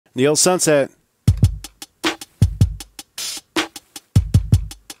The old Sunset.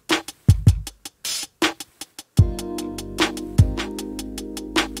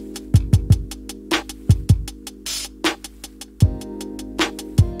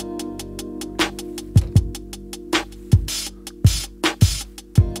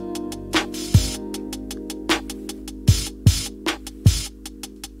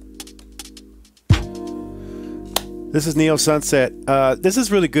 This is Neo Sunset. This is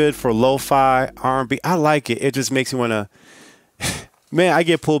really good for lo-fi, R&B. I like it. It just makes me want to... Man, I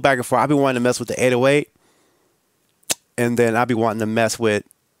get pulled back and forth. I be wanting to mess with the 808. And then I be wanting to mess with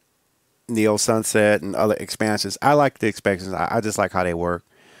Neo Sunset and other expansions. I like the expansions. I just like how they work.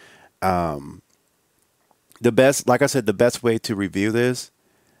 The best, like I said, the best way to review this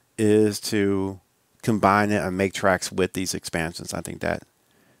is to combine it and make tracks with these expansions. I think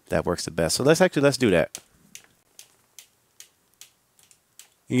that works the best. So let's do that.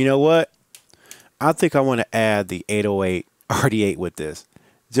 You know what? I think I want to add the 808 RD8 with this,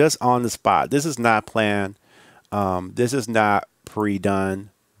 just on the spot. This is not planned. This is not pre-done,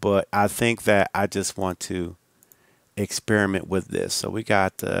 but I think that I just want to experiment with this. So we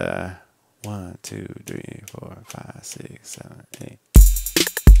got 1, 2, 3, 4, 5, 6, 7, 8,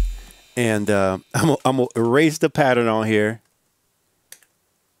 and I'm gonna erase the pattern on here,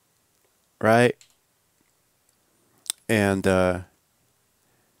 right? And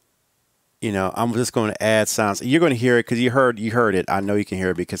you know, I'm just going to add sounds. You're going to hear it because you heard it. I know you can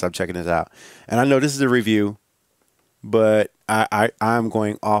hear it because I'm checking this out. And I know this is a review, but I'm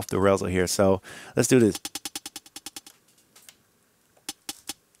going off the rails here. So let's do this.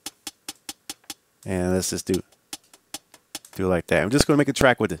 And let's just do it like that. I'm just going to make a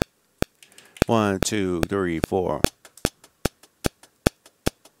track with it. 1, 2, 3, 4.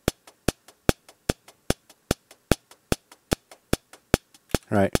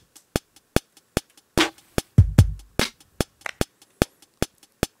 Right.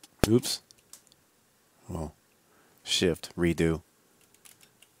 Oops. Well, shift, redo.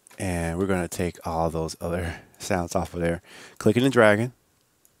 And we're going to take all those other sounds off of there. Clicking and dragging.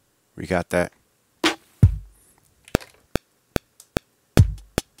 We got that.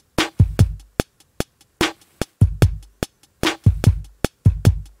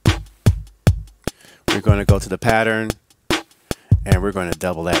 We're going to go to the pattern and we're going to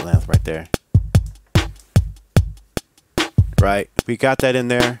double that length right there. Right. We got that in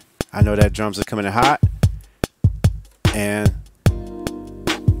there. I know that drums are coming in hot, and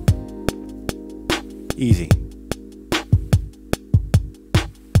easy.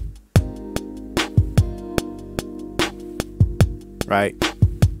 Right.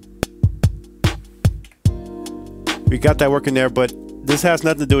 We got that working there, but this has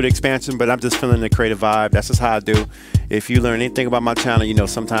nothing to do with expansion, but I'm just feeling the creative vibe. That's just how I do. If you learn anything about my channel, you know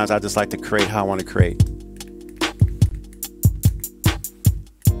sometimes I just like to create how I want to create.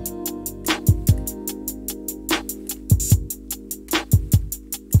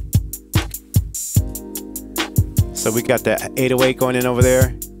 So we got that 808 going in over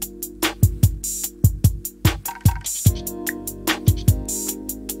there.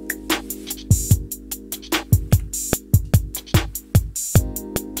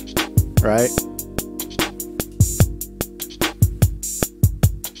 Right.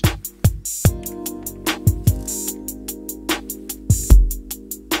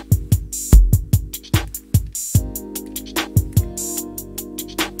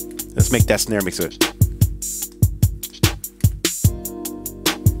 Let's make that snare mix with it.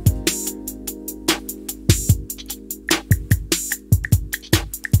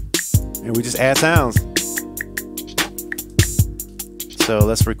 And we just add sounds. So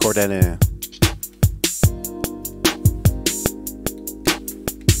let's record that in.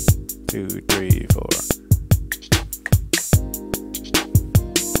 2, 3, 4.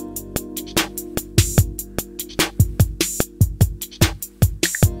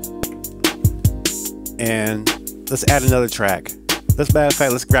 And let's add another track. Matter of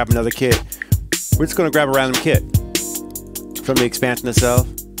fact, let's grab another kit. We're just going to grab a random kit from the expansion itself.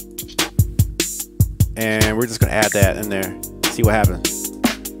 And we're just going to add that in there. See what happens.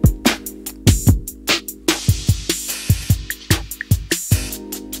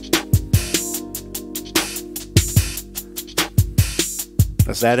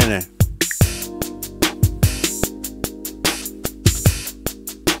 Let's add in there.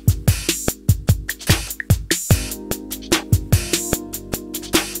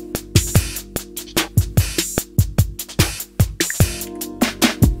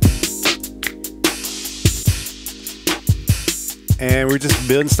 And we're just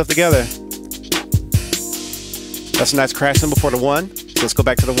building stuff together. That's a nice crash cymbal for the 1. So let's go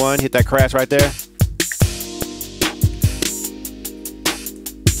back to the one, hit that crash right there.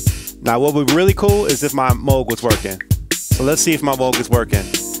 Now what would be really cool is if my Moog was working. So let's see if my Moog is working.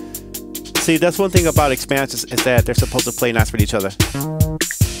 See, that's one thing about expansions is that they're supposed to play nice with each other.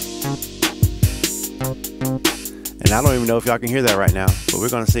 And I don't even know if y'all can hear that right now, but we're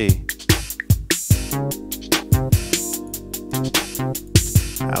gonna see.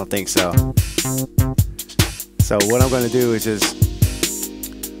 I don't think so. So what I'm gonna do is just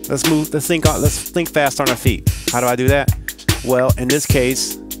let's think fast on our feet. How do I do that? Well, in this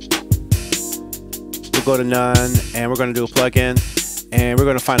case, we'll go to none and we're gonna do a plugin and we're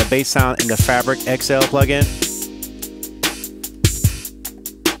gonna find a bass sound in the Fabric XL plugin.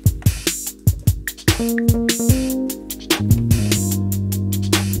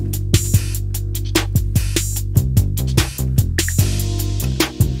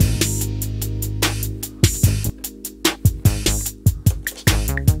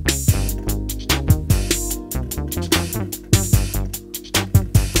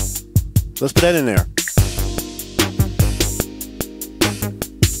 Let's put that in there.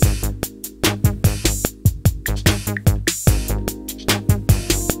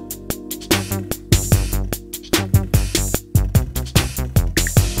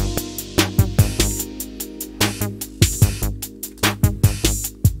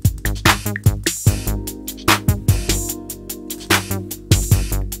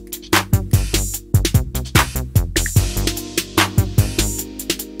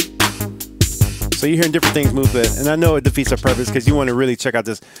 So you're hearing different things move it, and I know it defeats the purpose because you want to really check out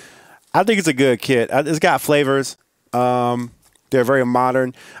this. I think it's a good kit. It's got flavors. They're very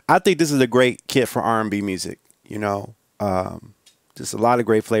modern. I think this is a great kit for R&B music. You know, just a lot of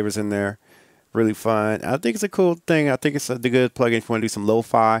great flavors in there. Really fun. I think it's a cool thing. I think it's a good plugin if you want to do some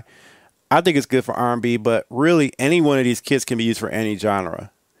lo-fi. I think it's good for R&B, but really any one of these kits can be used for any genre.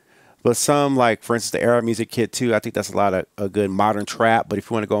 But some, like for instance, the Arab Music Kit too, I think that's a lot of a good modern trap. But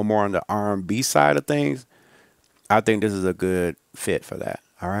if you want to go more on the R&B side of things, I think this is a good fit for that.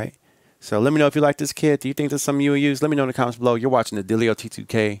 All right. So let me know if you like this kit. Do you think this is something you will use? Let me know in the comments below. You're watching the Dilio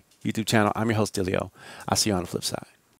T2K YouTube channel. I'm your host, Dilio. I'll see you on the flip side.